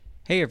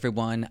Hey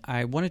everyone,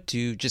 I wanted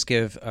to just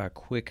give a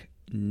quick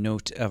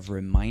note of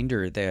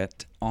reminder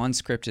that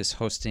OnScript is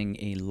hosting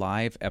a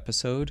live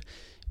episode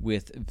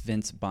with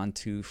Vince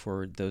Bantu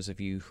for those of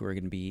you who are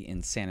going to be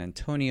in San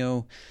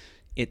Antonio.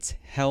 It's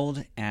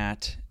held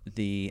at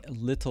the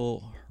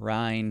Little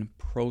Rhine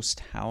Prost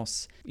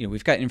House.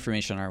 We've got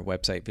information on our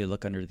website. If you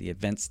look under the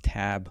events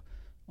tab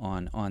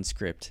on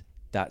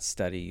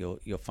OnScript.study,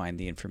 you'll find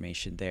the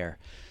information there.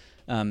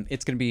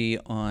 It's going to be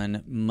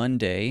on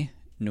Monday,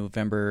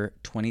 November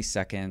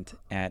 22nd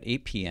at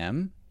 8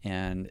 p.m.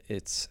 and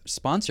it's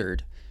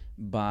sponsored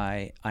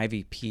by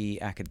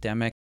IVP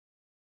Academic.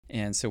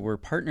 And so we're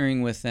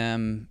partnering with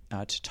them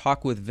to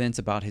talk with Vince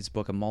about his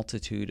book, A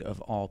Multitude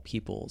of All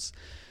Peoples.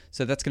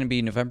 So that's going to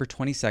be November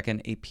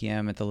 22nd, 8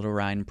 p.m. at the Little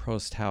Rhine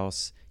Prost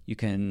House. You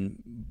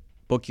can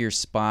book your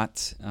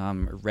spot,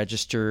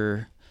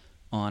 register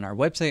on our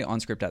website,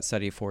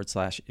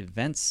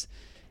 onscript.study/events.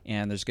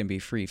 And there's going to be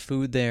free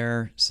food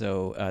there.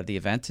 So the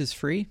event is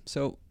free.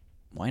 So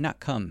why not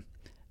come?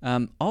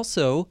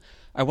 Also,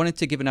 I wanted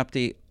to give an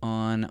update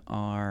on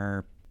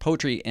our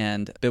Poetry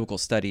and Biblical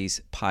Studies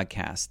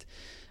podcast.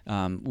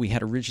 We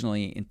had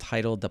originally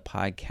entitled the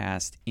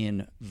podcast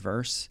In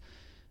Verse,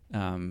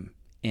 and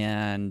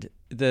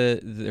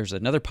there's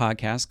another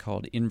podcast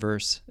called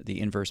Inverse, the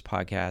Inverse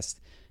Podcast,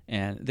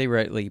 and they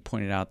rightly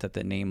pointed out that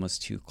the name was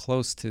too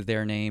close to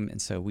their name,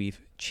 and so we've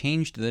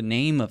changed the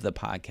name of the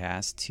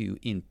podcast to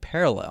In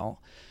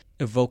Parallel,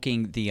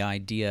 evoking the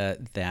idea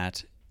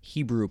that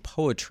Hebrew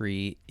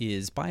poetry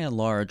is by and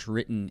large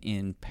written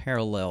in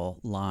parallel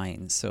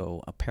lines.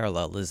 So a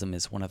parallelism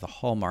is one of the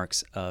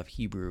hallmarks of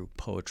Hebrew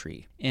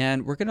poetry.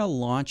 And we're going to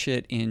launch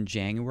it in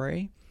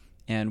January.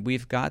 And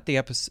we've got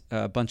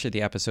a bunch of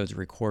the episodes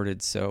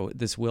recorded, so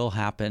this will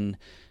happen.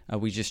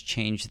 We just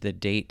changed the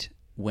date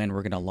when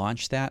we're going to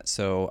launch that.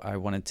 So I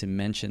wanted to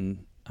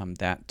mention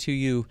that to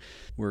you.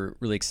 We're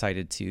really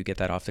excited to get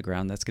that off the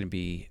ground. That's going to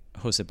be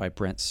hosted by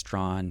Brent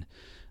Strawn,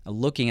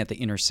 looking at the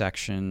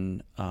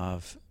intersection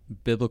of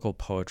biblical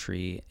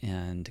poetry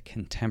and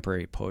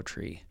contemporary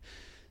poetry.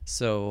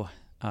 So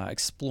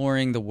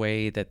exploring the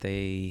way that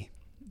they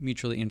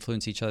mutually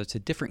influence each other. It's a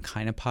different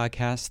kind of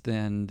podcast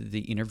than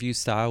the interview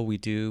style we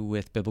do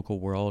with Biblical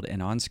World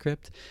and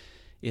OnScript.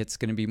 It's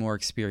going to be more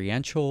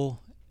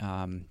experiential,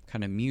 kind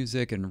of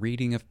music and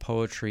reading of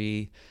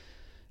poetry,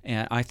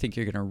 and I think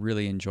you're going to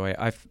really enjoy it.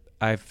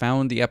 I've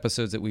found the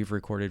episodes that we've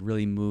recorded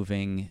really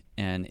moving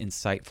and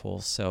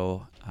insightful,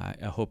 so I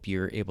hope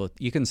you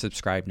can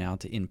subscribe now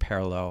to In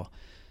Parallel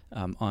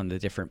on the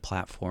different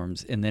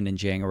platforms, and then in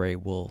January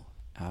we'll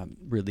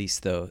release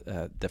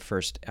the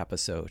first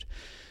episode.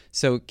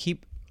 So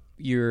keep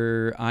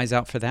your eyes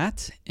out for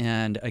that,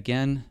 and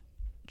again,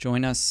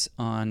 join us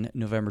on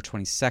November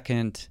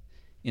 22nd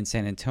in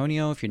San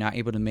Antonio. If you're not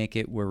able to make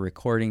it, we're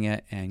recording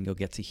it, and you'll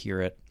get to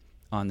hear it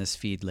on this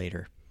feed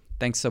later.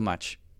 Thanks so much.